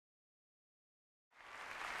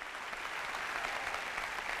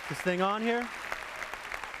This thing on here?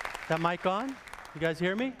 That mic on? You guys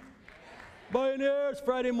hear me? Bioneers,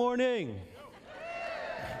 Friday morning.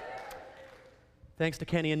 Thanks to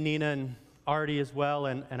Kenny and Nina and Artie as well,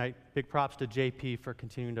 and big props to JP for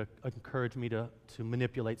continuing to encourage me to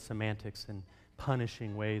manipulate semantics in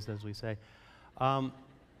punishing ways, as we say. On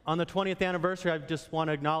the 20th anniversary, I just want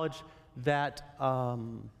to acknowledge that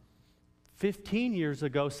 15 years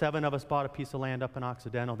ago, 7 of us bought a piece of land up in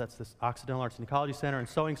Occidental. That's this Occidental Arts and Ecology Center and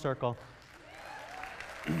Sewing Circle.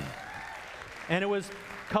 And it was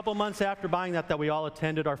a couple months after buying that we all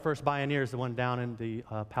attended our first Bioneers, the one down in the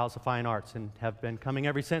Palace of Fine Arts, and have been coming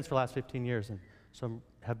ever since for the last 15 years. And so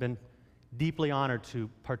have been deeply honored to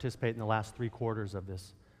participate in the last 3 quarters of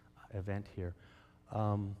this event here.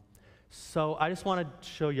 So I just want to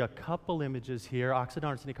show you a couple images here. Occidental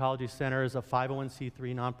Arts and Ecology Center is a 501c3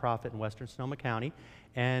 nonprofit in western Sonoma County,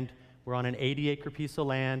 and we're on an 80-acre piece of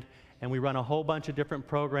land, and we run a whole bunch of different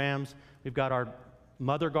programs. We've got our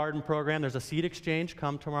Mother Garden program. There's a seed exchange.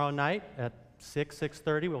 Come tomorrow night at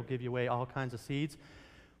 6:30. We'll give you away all kinds of seeds.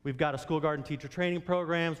 We've got a school garden teacher training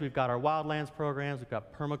programs. We've got our wildlands programs. We've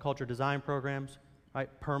got permaculture design programs. Right?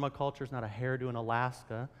 Permaculture is not a hairdo in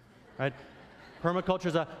Alaska. Right? Permaculture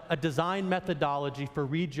is a design methodology for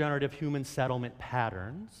regenerative human settlement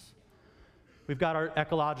patterns. We've got our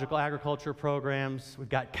ecological agriculture programs. We've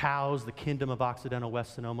got COWS, the Kingdom of Occidental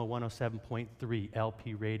West Sonoma, 107.3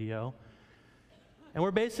 LP radio. And we're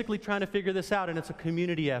basically trying to figure this out, and it's a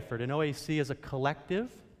community effort. And OAC is a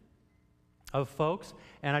collective of folks,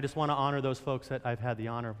 and I just want to honor those folks that I've had the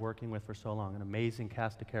honor of working with for so long, an amazing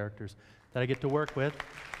cast of characters that I get to work with.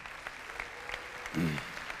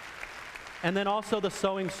 And then also the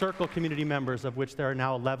Sewing Circle community members, of which there are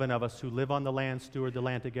now 11 of us who live on the land, steward the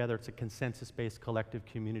land together. It's a consensus-based collective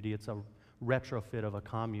community. It's a retrofit of a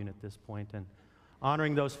commune at this point, and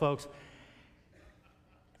honoring those folks.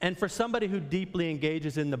 And for somebody who deeply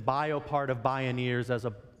engages in the bio part of Bioneers as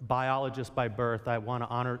a biologist by birth, I want to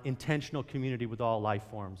honor intentional community with all life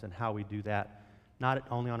forms and how we do that, not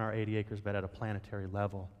only on our 80 acres, but at a planetary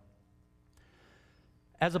level.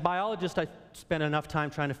 As a biologist, I spent enough time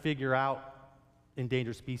trying to figure out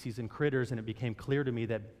endangered species and critters, and it became clear to me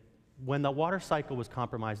that when the water cycle was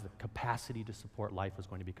compromised, the capacity to support life was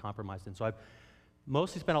going to be compromised. And so I've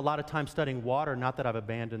mostly spent a lot of time studying water, not that I've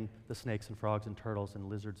abandoned the snakes and frogs and turtles and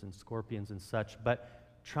lizards and scorpions and such,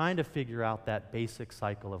 but trying to figure out that basic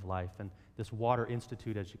cycle of life. And this Water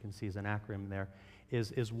Institute, as you can see, is an acronym there,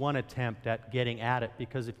 is one attempt at getting at it,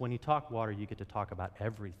 because when you talk water, you get to talk about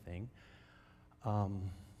everything.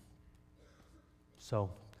 So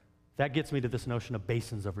that gets me to this notion of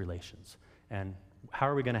basins of relations, and how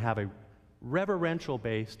are we going to have a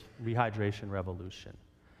reverential-based rehydration revolution?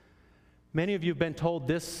 Many of you have been told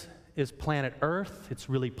this is planet Earth, it's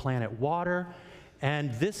really planet water,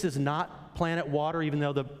 and this is not planet water, even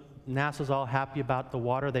though NASA's all happy about the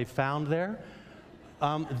water they found there.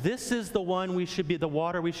 This is the one the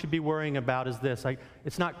water we should be worrying about is this.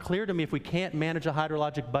 It's not clear to me, if we can't manage a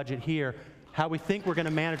hydrologic budget here, how we think we're going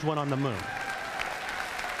to manage one on the moon.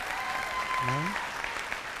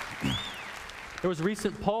 There was a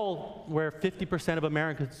recent poll where 50% of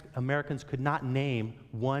Americans could not name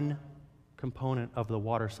one component of the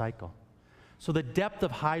water cycle. So the depth of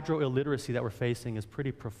hydro illiteracy that we're facing is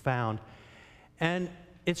pretty profound. And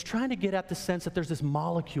it's trying to get at the sense that there's this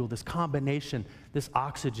molecule, this combination, this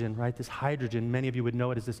oxygen, right, this hydrogen. Many of you would know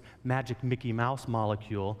it as this magic Mickey Mouse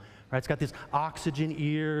molecule, right? It's got these oxygen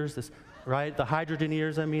ears, right, the hydrogen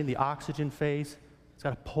ears, the oxygen face. It's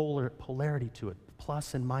got a polarity to it,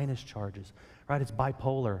 plus and minus charges, right? It's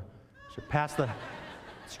bipolar.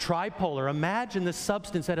 It's tripolar. Imagine this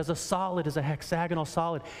substance that as a solid, as a hexagonal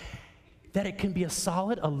solid, that it can be a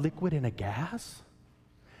solid, a liquid, and a gas.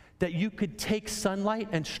 That you could take sunlight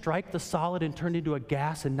and strike the solid and turn it into a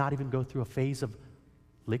gas and not even go through a phase of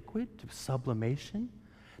liquid to sublimation.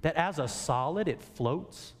 That as a solid, it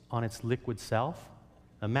floats on its liquid self.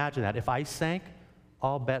 Imagine that. If ice sank,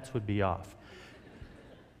 all bets would be off.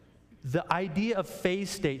 The idea of phase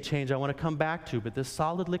state change I want to come back to, but this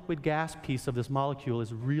solid liquid gas piece of this molecule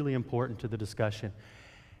is really important to the discussion.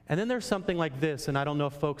 And then there's something like this, and I don't know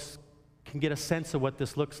if folks can get a sense of what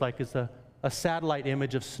this looks like. It's a satellite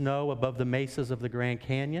image of snow above the mesas of the Grand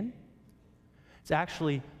Canyon. It's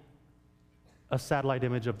actually a satellite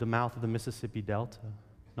image of the mouth of the Mississippi Delta.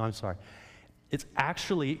 No, I'm sorry. It's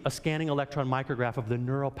actually a scanning electron micrograph of the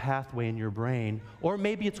neural pathway in your brain, or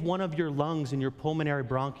maybe it's one of your lungs in your pulmonary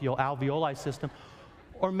bronchial alveoli system,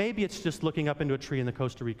 or maybe it's just looking up into a tree in the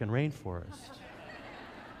Costa Rican rainforest.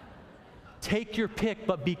 Take your pick,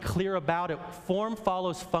 but be clear about it. Form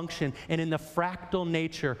follows function, and in the fractal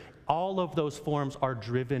nature, all of those forms are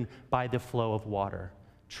driven by the flow of water.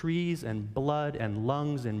 Trees and blood and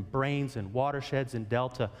lungs and brains and watersheds and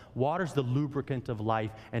delta. Water's the lubricant of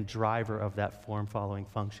life and driver of that form-following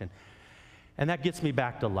function. And that gets me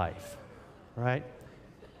back to life, right?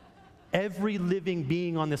 Every living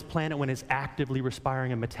being on this planet, when it's actively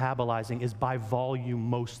respiring and metabolizing, is by volume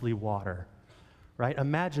mostly water, right?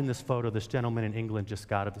 Imagine this photo this gentleman in England just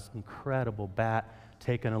got of this incredible bat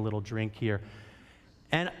taking a little drink here.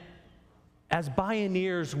 And as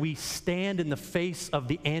pioneers, we stand in the face of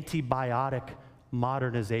the antibiotic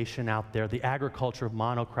modernization out there, the agriculture of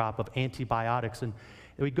monocrop, of antibiotics, and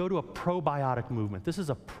we go to a probiotic movement. This is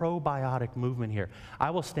a probiotic movement here. I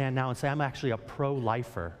will stand now and say I'm actually a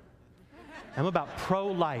pro-lifer. I'm about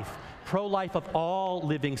pro-life of all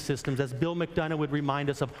living systems, as Bill McDonough would remind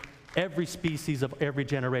us, of every species of every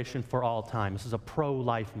generation for all time. This is a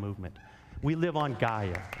pro-life movement. We live on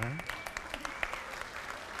Gaia, right?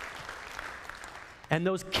 And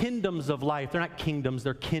those kingdoms of life, they're not kingdoms,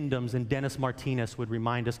 they're kingdoms, and Dennis Martinez would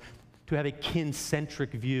remind us to have a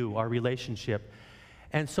kin-centric view, our relationship.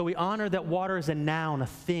 And so we honor that water is a noun, a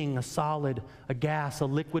thing, a solid, a gas, a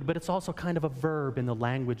liquid, but it's also kind of a verb in the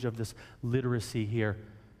language of this literacy here,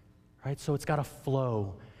 right? So it's got a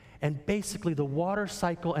flow. And basically the water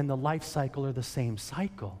cycle and the life cycle are the same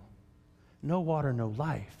cycle. No water, no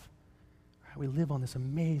life. Right? We live on this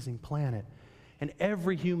amazing planet. And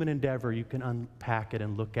every human endeavor, you can unpack it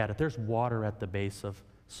and look at it. There's water at the base of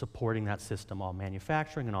supporting that system, all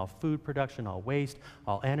manufacturing and all food production, all waste,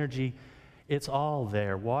 all energy. It's all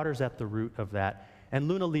there. Water's at the root of that. And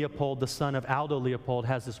Luna Leopold, the son of Aldo Leopold,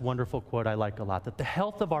 has this wonderful quote I like a lot, that the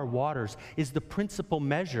health of our waters is the principal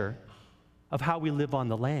measure of how we live on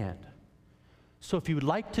the land. So if you would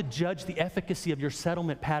like to judge the efficacy of your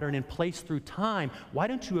settlement pattern in place through time, why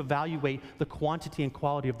don't you evaluate the quantity and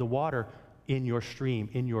quality of the water in your stream,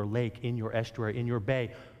 in your lake, in your estuary, in your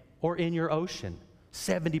bay, or in your ocean?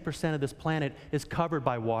 70% of this planet is covered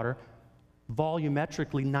by water.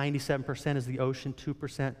 Volumetrically, 97% is the ocean,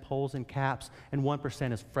 2% poles and caps, and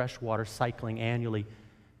 1% is fresh water cycling annually.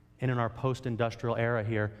 And in our post-industrial era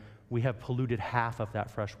here, we have polluted half of that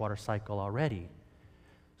freshwater cycle already.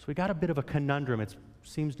 So we got a bit of a conundrum. It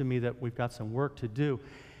seems to me that we've got some work to do.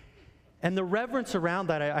 And the reverence around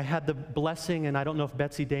that, I had the blessing, and I don't know if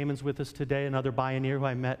Betsy Damon's with us today, another pioneer who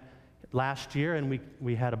I met last year, and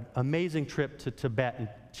we had an amazing trip to Tibet and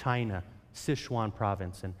China, Sichuan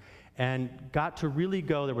province, and got to really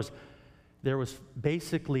go. There was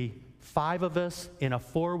basically 5 of us in a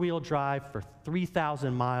 4-wheel drive for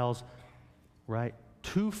 3,000 miles, right,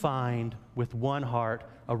 to find, with one heart,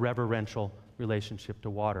 a reverential relationship to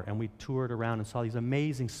water. And we toured around and saw these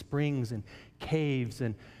amazing springs and caves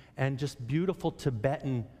and just beautiful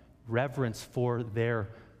Tibetan reverence for their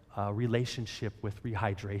relationship with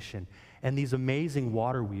rehydration. And these amazing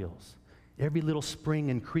water wheels. Every little spring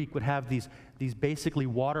and creek would have these basically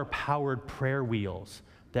water-powered prayer wheels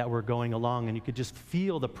that were going along, and you could just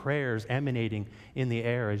feel the prayers emanating in the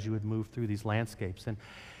air as you would move through these landscapes.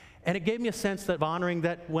 And it gave me a sense of honoring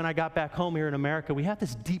that when I got back home here in America, we have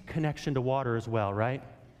this deep connection to water as well, right?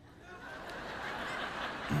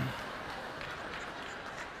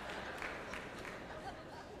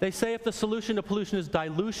 They say if the solution to pollution is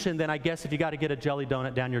dilution, then I guess if you got to get a jelly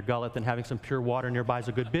donut down your gullet, then having some pure water nearby is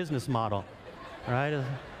a good business model, right?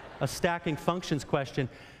 A stacking functions question.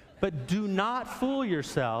 But do not fool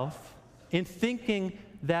yourself in thinking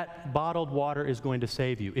that bottled water is going to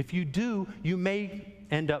save you. If you do, you may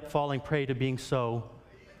end up falling prey to being so,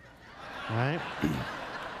 right?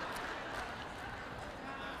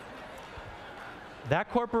 That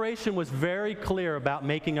corporation was very clear about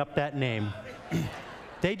making up that name.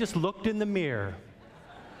 They just looked in the mirror,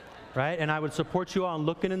 right? And I would support you all in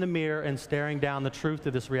looking in the mirror and staring down the truth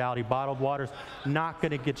of this reality. Bottled water's not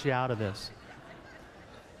going to get you out of this.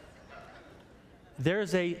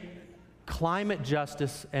 There's a climate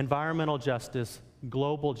justice, environmental justice,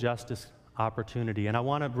 global justice opportunity. And I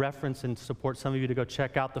want to reference and support some of you to go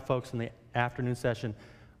check out the folks in the afternoon session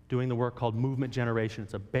doing the work called Movement Generation.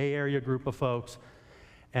 It's a Bay Area group of folks.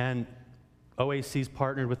 And OAC's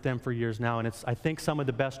partnered with them for years now, and it's, I think, some of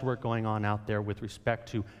the best work going on out there with respect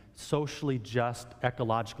to socially just,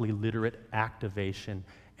 ecologically literate activation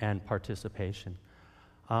and participation.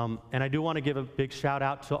 And I do want to give a big shout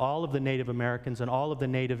out to all of the Native Americans and all of the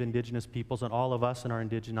Native indigenous peoples and all of us in our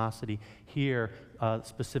indigenosity here.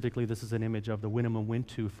 Specifically, this is an image of the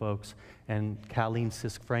Winnemem-Wintu folks and Colleen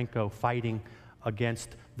Sisk-Franco fighting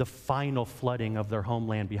against the final flooding of their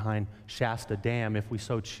homeland behind Shasta Dam, if we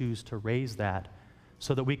so choose to raise that,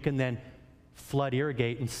 so that we can then flood,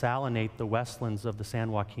 irrigate, and salinate the westlands of the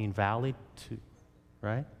San Joaquin Valley,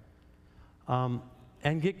 right?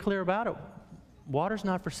 And get clear about it. Water's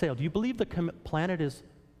not for sale. Do you believe the planet is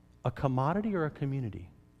a commodity or a community?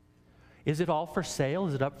 Is it all for sale?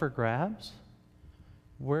 Is it up for grabs?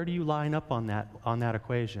 Where do you line up on that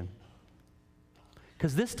equation?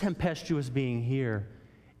 Because this tempestuous being here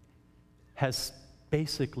has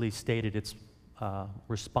basically stated its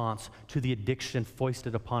response to the addiction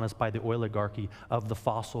foisted upon us by the oligarchy of the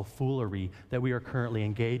fossil foolery that we are currently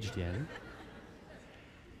engaged in.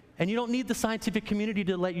 And you don't need the scientific community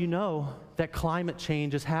to let you know that climate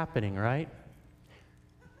change is happening, right?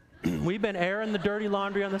 We've been airing the dirty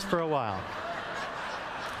laundry on this for a while.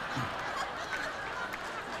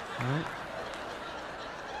 Right?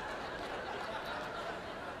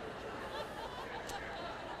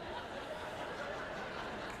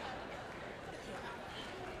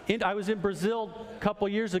 I was in Brazil a couple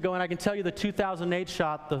years ago, and I can tell you the 2008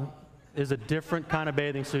 shot is a different kind of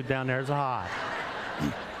bathing suit down there. It's hot.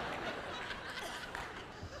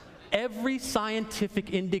 Every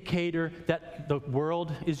scientific indicator that the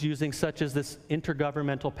world is using, such as this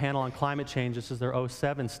Intergovernmental Panel on Climate Change, this is their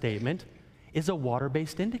 07 statement, is a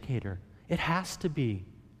water-based indicator. It has to be.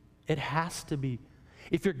 It has to be.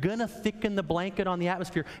 If you're going to thicken the blanket on the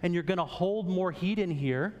atmosphere and you're going to hold more heat in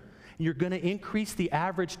here, and you're going to increase the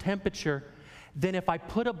average temperature, then if I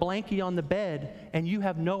put a blankie on the bed and you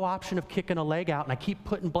have no option of kicking a leg out and I keep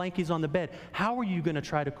putting blankies on the bed, how are you going to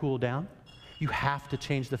try to cool down? You have to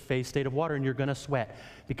change the phase state of water, and you're going to sweat,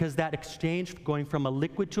 because that exchange going from a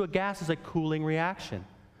liquid to a gas is a cooling reaction.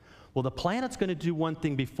 Well, the planet's going to do one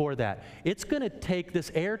thing before that. It's going to take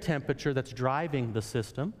this air temperature that's driving the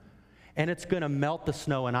system, and it's going to melt the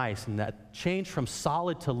snow and ice, and that change from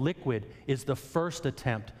solid to liquid is the first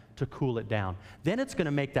attempt to cool it down. Then it's going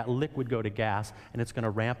to make that liquid go to gas, and it's going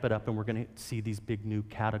to ramp it up, and we're going to see these big new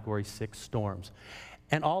Category 6 storms.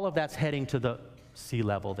 And all of that's heading to the sea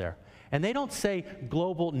level there. And they don't say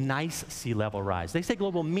global nice sea level rise. They say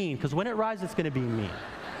global mean, because when it rises, it's going to be mean.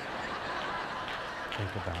 Think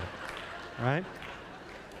about it, right?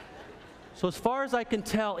 So as far as I can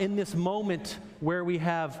tell, in this moment where we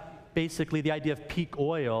have basically the idea of peak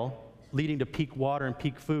oil leading to peak water and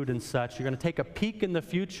peak food and such, you're going to take a peek in the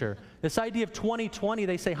future. This idea of 2020,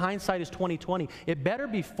 they say hindsight is 2020. It better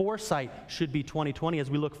be foresight should be 2020 as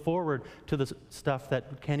we look forward to the stuff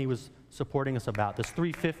that Kenny was supporting us about, this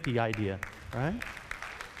 350 idea, right?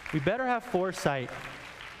 We better have foresight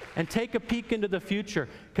and take a peek into the future,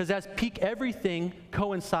 because as peak everything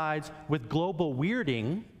coincides with global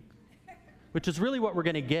weirding, which is really what we're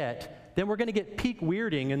going to get, then we're going to get peak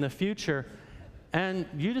weirding in the future, and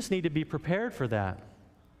you just need to be prepared for that.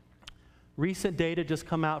 Recent data just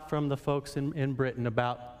come out from the folks in Britain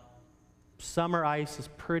about summer ice is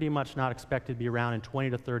pretty much not expected to be around in 20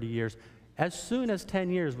 to 30 years. As soon as 10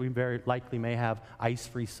 years, we very likely may have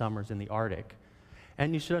ice-free summers in the Arctic.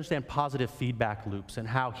 And you should understand positive feedback loops and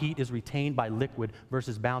how heat is retained by liquid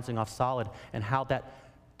versus bouncing off solid, and how that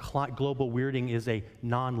global weirding is a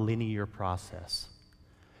non-linear process.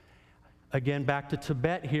 Again, back to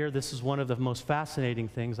Tibet here, this is one of the most fascinating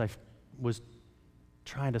things. I was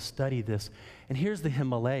trying to study this. And here's the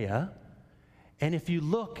Himalaya. And if you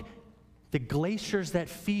look, the glaciers that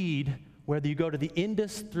feed, whether you go to the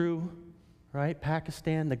Indus through, right,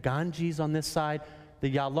 Pakistan, the Ganges on this side,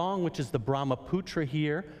 the Yalong, which is the Brahmaputra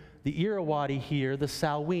here, the Irrawaddy here, the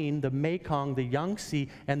Salween, the Mekong, the Yangtze,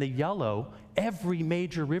 and the Yellow, every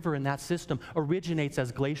major river in that system originates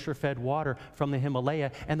as glacier-fed water from the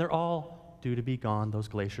Himalaya, and they're all due to be gone, those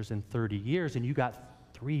glaciers, in 30 years, and you got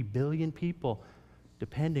 3 billion people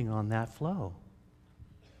depending on that flow.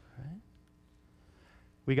 Right?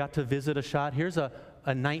 We got to visit a shot. Here's a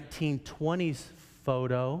 1920s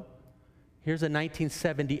photo. Here's a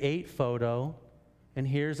 1978 photo. And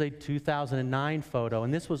here's a 2009 photo.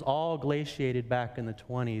 And this was all glaciated back in the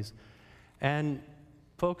 20s. And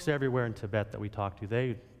folks everywhere in Tibet that we talk to,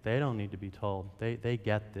 they don't need to be told. They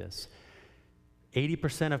get this.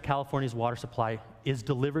 80% of California's water supply is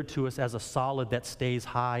delivered to us as a solid that stays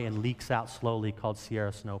high and leaks out slowly, called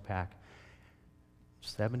Sierra snowpack.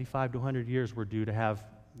 75 to 100 years, we're due to have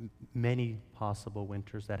many possible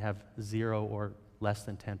winters that have 0 or less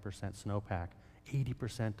than 10% snowpack.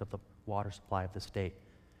 80% of the water supply of the state.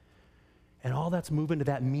 And all that's moving to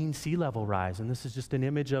that mean sea level rise. And this is just an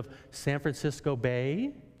image of San Francisco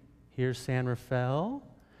Bay. Here's San Rafael.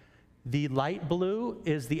 The light blue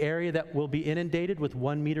is the area that will be inundated with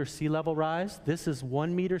 1 meter sea level rise. This is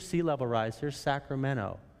 1 meter sea level rise. Here's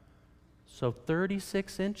Sacramento. So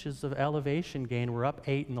 36 inches of elevation gain. We're up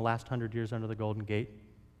 8 in the last 100 years under the Golden Gate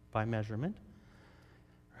by measurement.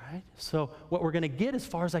 right? So what we're going to get, as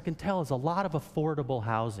far as I can tell, is a lot of affordable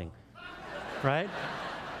housing, right?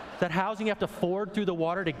 That housing you have to ford through the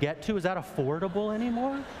water to get to, is that affordable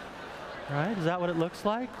anymore? Right? Is that what it looks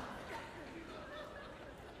like?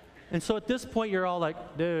 And so at this point, you're all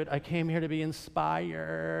like, dude, I came here to be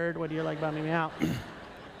inspired. What do you like about me out?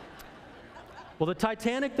 Well, the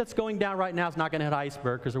Titanic that's going down right now is not going to hit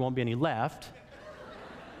iceberg because there won't be any left.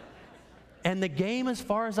 And the game, as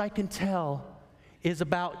far as I can tell, is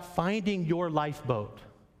about finding your lifeboat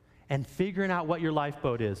and figuring out what your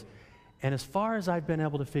lifeboat is. And as far as I've been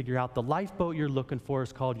able to figure out, the lifeboat you're looking for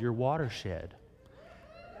is called your watershed.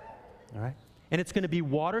 All right? And it's going to be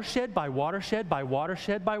watershed by watershed by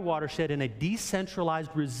watershed by watershed in a decentralized,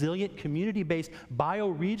 resilient, community-based,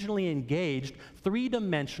 bioregionally engaged,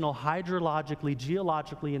 three-dimensional, hydrologically,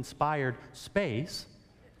 geologically inspired space,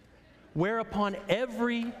 whereupon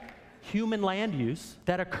every human land use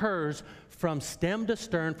that occurs from stem to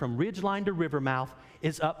stern, from ridgeline to river mouth,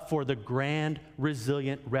 is up for the grand,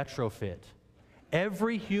 resilient retrofit.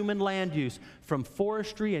 Every human land use, from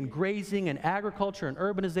forestry and grazing and agriculture and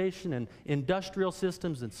urbanization and industrial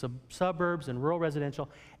systems and suburbs and rural residential,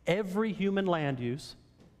 every human land use,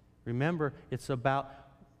 remember, it's about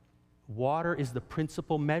water is the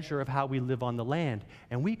principal measure of how we live on the land.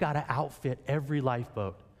 And we got to outfit every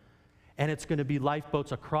lifeboat. And it's going to be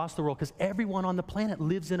lifeboats across the world because everyone on the planet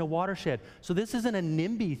lives in a watershed. So this isn't a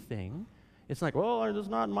NIMBY thing. It's like, well, it's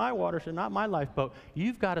not my watershed, not my lifeboat.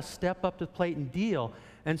 You've got to step up to the plate and deal.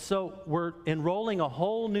 And so we're enrolling a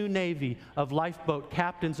whole new navy of lifeboat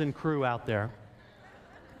captains and crew out there.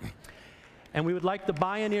 And we would like the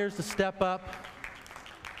pioneers to step up.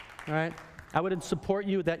 All right? I would support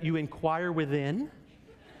you that you inquire within.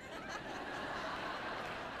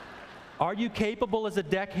 Are you capable as a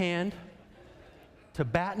deckhand to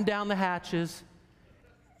batten down the hatches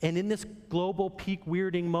and in this global peak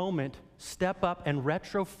weirding moment, step up and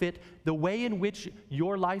retrofit the way in which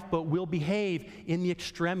your lifeboat will behave in the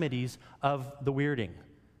extremities of the weirding?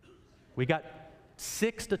 We got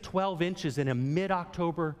 6 to 12 inches in a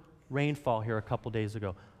mid-October rainfall here a couple days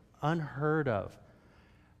ago. Unheard of.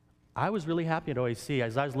 I was really happy at OAC.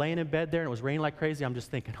 As I was laying in bed there and it was raining like crazy, I'm just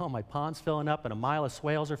thinking, oh, my pond's filling up and a mile of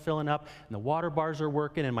swales are filling up and the water bars are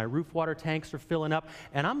working and my roof water tanks are filling up.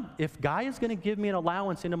 And if Guy is going to give me an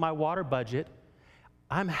allowance into my water budget,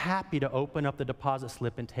 I'm happy to open up the deposit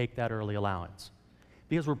slip and take that early allowance.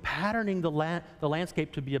 Because we're patterning the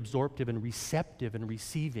landscape to be absorptive and receptive and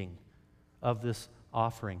receiving of this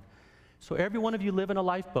offering. So every one of you live in a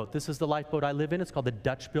lifeboat. This is the lifeboat I live in. It's called the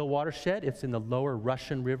Dutch Bill Watershed. It's in the lower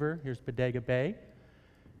Russian River. Here's Bodega Bay.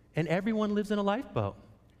 And everyone lives in a lifeboat.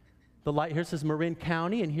 Here says Marin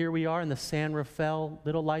County, and here we are in the San Rafael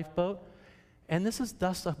little lifeboat. And this is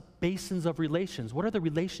thus a basins of relations. What are the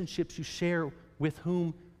relationships you share with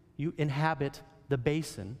whom you inhabit the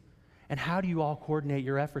basin? And how do you all coordinate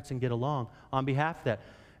your efforts and get along on behalf of that?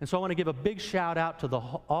 And so I want to give a big shout out to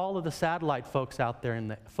all of the satellite folks out there, and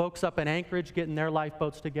the folks up in Anchorage getting their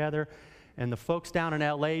lifeboats together, and the folks down in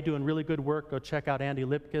LA doing really good work. Go check out Andy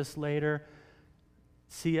Lipkis later.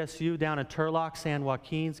 CSU down in Turlock, San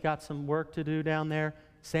Joaquin's got some work to do down there.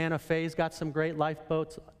 Santa Fe's got some great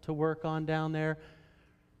lifeboats to work on down there.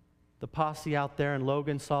 The posse out there in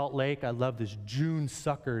Logan, Salt Lake. I love this June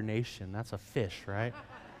Sucker Nation. That's a fish, right?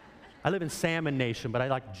 I live in Salmon Nation, but I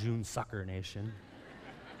like June Sucker Nation.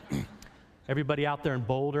 Everybody out there in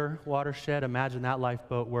Boulder watershed, imagine that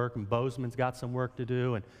lifeboat work. And Bozeman's got some work to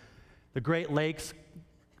do. And the Great Lakes,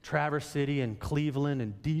 Traverse City and Cleveland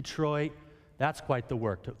and Detroit, that's quite the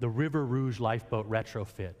work. The River Rouge lifeboat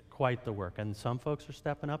retrofit, quite the work. And some folks are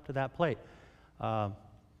stepping up to that plate.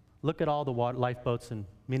 Look at all the lifeboats in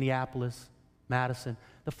Minneapolis, Madison.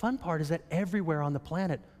 The fun part is that everywhere on the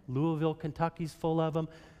planet, Louisville, Kentucky's full of them.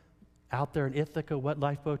 Out there in Ithaca, what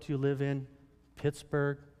lifeboat do you live in?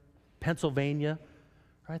 Pittsburgh, Pennsylvania,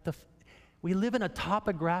 right? We live in a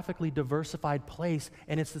topographically diversified place,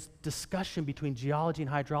 and it's this discussion between geology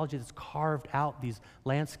and hydrology that's carved out these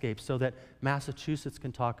landscapes so that Massachusetts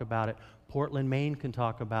can talk about it, Portland, Maine can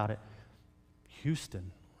talk about it,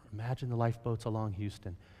 Houston, imagine the lifeboats along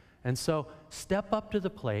Houston. And so step up to the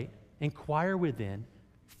plate, inquire within,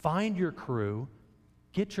 find your crew,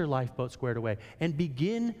 get your lifeboat squared away, and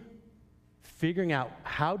begin figuring out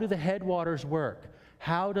how do the headwaters work.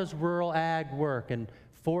 How does rural ag work and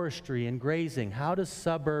forestry and grazing? How does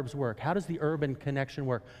suburbs work? How does the urban connection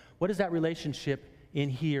work? What is that relationship in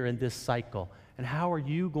here in this cycle? And how are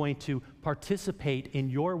you going to participate in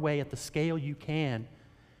your way at the scale you can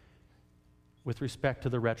with respect to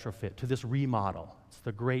the retrofit, to this remodel? It's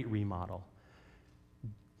the great remodel,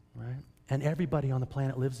 right? And everybody on the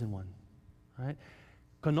planet lives in one, right?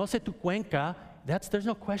 Conoce tu cuenca, there's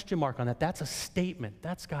no question mark on that. That's a statement.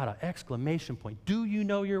 That's got an exclamation point. Do you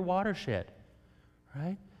know your watershed?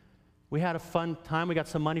 Right? We had a fun time. We got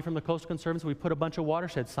some money from the Coastal Conservancy. We put a bunch of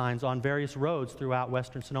watershed signs on various roads throughout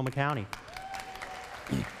western Sonoma County.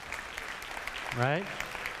 Right?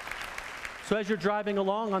 So as you're driving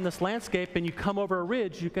along on this landscape and you come over a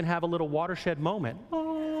ridge, you can have a little watershed moment.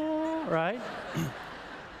 Right?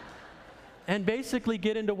 And basically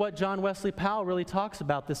get into what John Wesley Powell really talks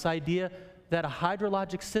about, this idea that a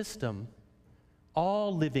hydrologic system,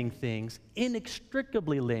 all living things,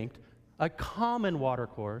 inextricably linked, a common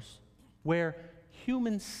watercourse where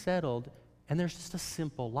humans settled, and there's just a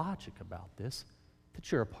simple logic about this,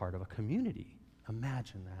 that you're a part of a community.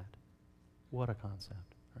 Imagine that. What a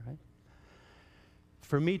concept, right?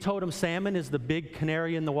 For me, totem salmon is the big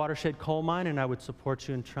canary in the watershed coal mine, and I would support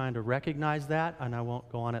you in trying to recognize that, and I won't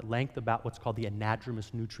go on at length about what's called the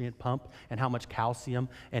anadromous nutrient pump and how much calcium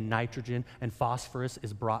and nitrogen and phosphorus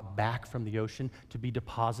is brought back from the ocean to be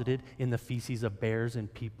deposited in the feces of bears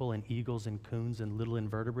and people and eagles and coons and little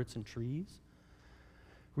invertebrates and trees.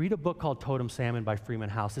 Read a book called Totem Salmon by Freeman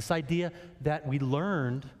House. This idea that we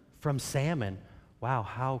learned from salmon, wow,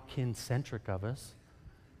 how kin-centric of us,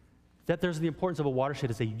 that there's the importance of a watershed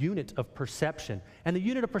as a unit of perception. And the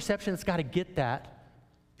unit of perception has got to get that.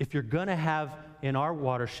 If you're going to have, in our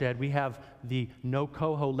watershed, we have the No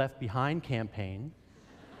Coho Left Behind campaign.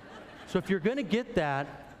 So if you're going to get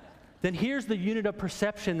that, then here's the unit of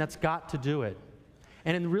perception that's got to do it.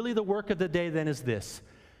 And really the work of the day then is this: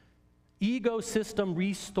 ecosystem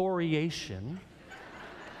restoration.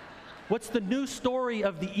 What's the new story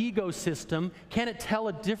of the ecosystem? Can it tell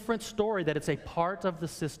a different story, that it's a part of the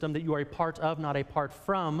system, that you are a part of, not a part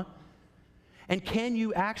from? And can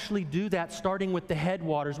you actually do that starting with the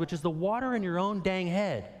headwaters, which is the water in your own dang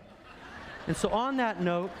head? And so on that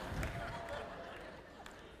note,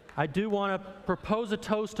 I do want to propose a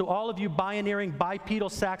toast to all of you bioneering bipedal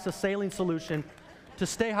sacks of saline solution to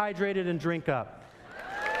stay hydrated and drink up.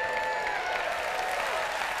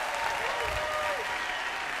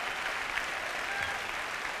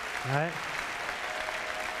 All right.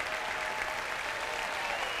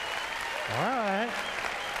 All right.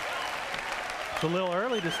 It's a little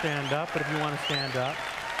early to stand up, but if you want to stand up.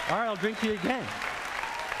 All right, I'll drink to you again.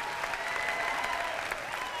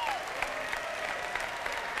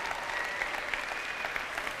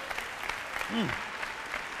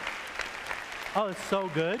 Oh, it's so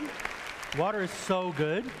good. Water is so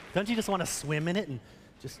good. Don't you just want to swim in it and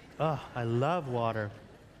just, oh, I love water.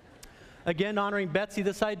 Again, honoring Betsy,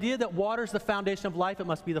 this idea that water is the foundation of life, it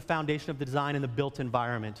must be the foundation of the design and the built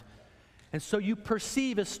environment. And so you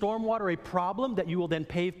perceive as stormwater a problem that you will then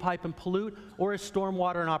pave, pipe, and pollute, or is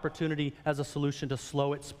stormwater an opportunity as a solution to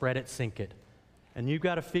slow it, spread it, sink it? And you've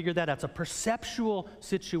got to figure that out. It's a perceptual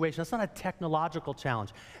situation. That's not a technological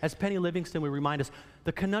challenge. As Penny Livingston would remind us,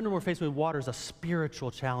 the conundrum we're facing with water is a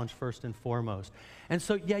spiritual challenge first and foremost. And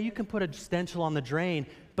so, yeah, you can put a stencil on the drain,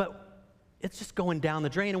 but it's just going down the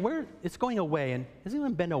drain, and it's going away. And has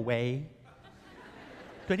anyone been away?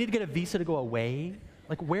 Do I need to get a visa to go away?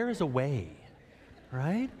 Like, where is away,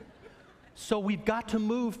 right? So we've got to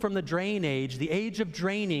move from the drain age, the age of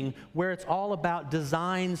draining, where it's all about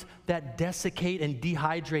designs that desiccate and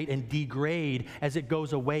dehydrate and degrade as it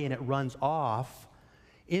goes away and it runs off,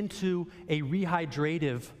 into a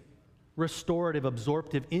rehydrative, restorative,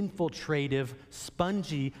 absorptive, infiltrative,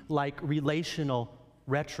 spongy-like relational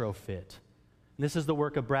retrofit. And this is the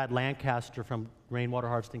work of Brad Lancaster from Rainwater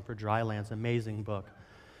Harvesting for Drylands, amazing book.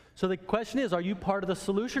 So the question is, are you part of the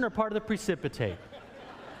solution or part of the precipitate?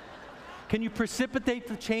 Can you precipitate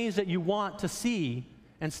the change that you want to see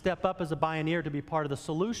and step up as a pioneer to be part of the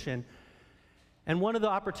solution? And one of the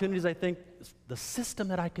opportunities, I think, the system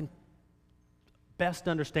that I can best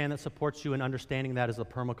understand that supports you in understanding that is the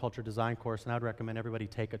permaculture design course, and I'd recommend everybody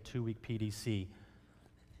take a 2-week PDC,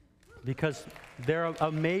 because they're an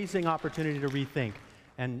amazing opportunity to rethink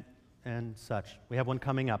and such. We have one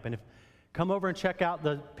coming up. And come over and check out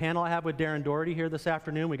the panel I have with Darren Doherty here this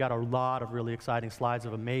afternoon. We got a lot of really exciting slides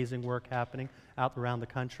of amazing work happening out around the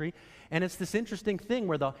country. And it's this interesting thing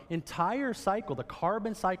where the entire cycle, the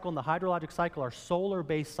carbon cycle and the hydrologic cycle, are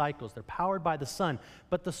solar-based cycles. They're powered by the sun.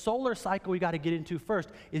 But the solar cycle we got to get into first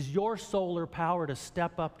is your solar power to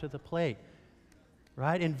step up to the plate.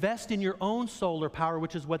 Right? Invest in your own solar power,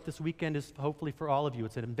 which is what this weekend is hopefully for all of you.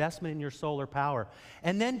 It's an investment in your solar power.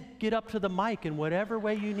 And then get up to the mic in whatever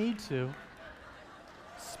way you need to.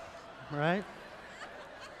 Right?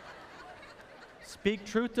 Speak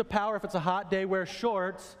truth to power. If it's a hot day, wear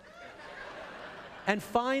shorts. and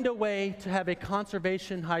find a way to have a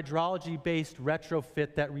conservation hydrology-based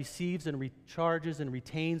retrofit that receives and recharges and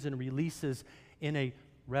retains and releases in a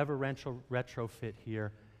reverential retrofit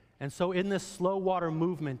here. And so in this slow water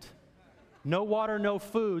movement, no water, no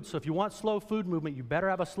food. So if you want slow food movement, you better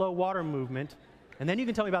have a slow water movement. And then you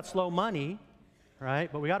can tell me about slow money,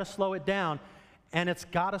 right? But we got to slow it down. And it's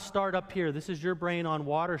got to start up here. This is your brain on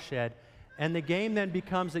watershed. And the game then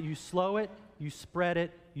becomes that you slow it, you spread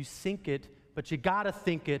it, you sink it, but you got to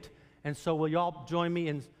think it. And so will y'all join me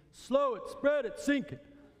in slow it, spread it, sink it.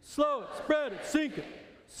 Slow it, spread it, sink it.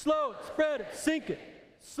 Slow it, spread it, sink it.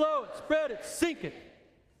 Slow it, spread it, sink it.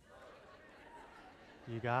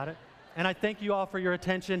 You got it? And I thank you all for your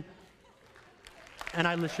attention. And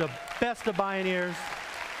I wish you the best of Bioneers.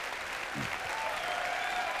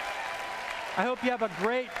 I hope you have a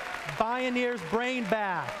great Bioneers brain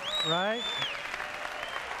bath, right?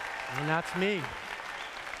 And that's me.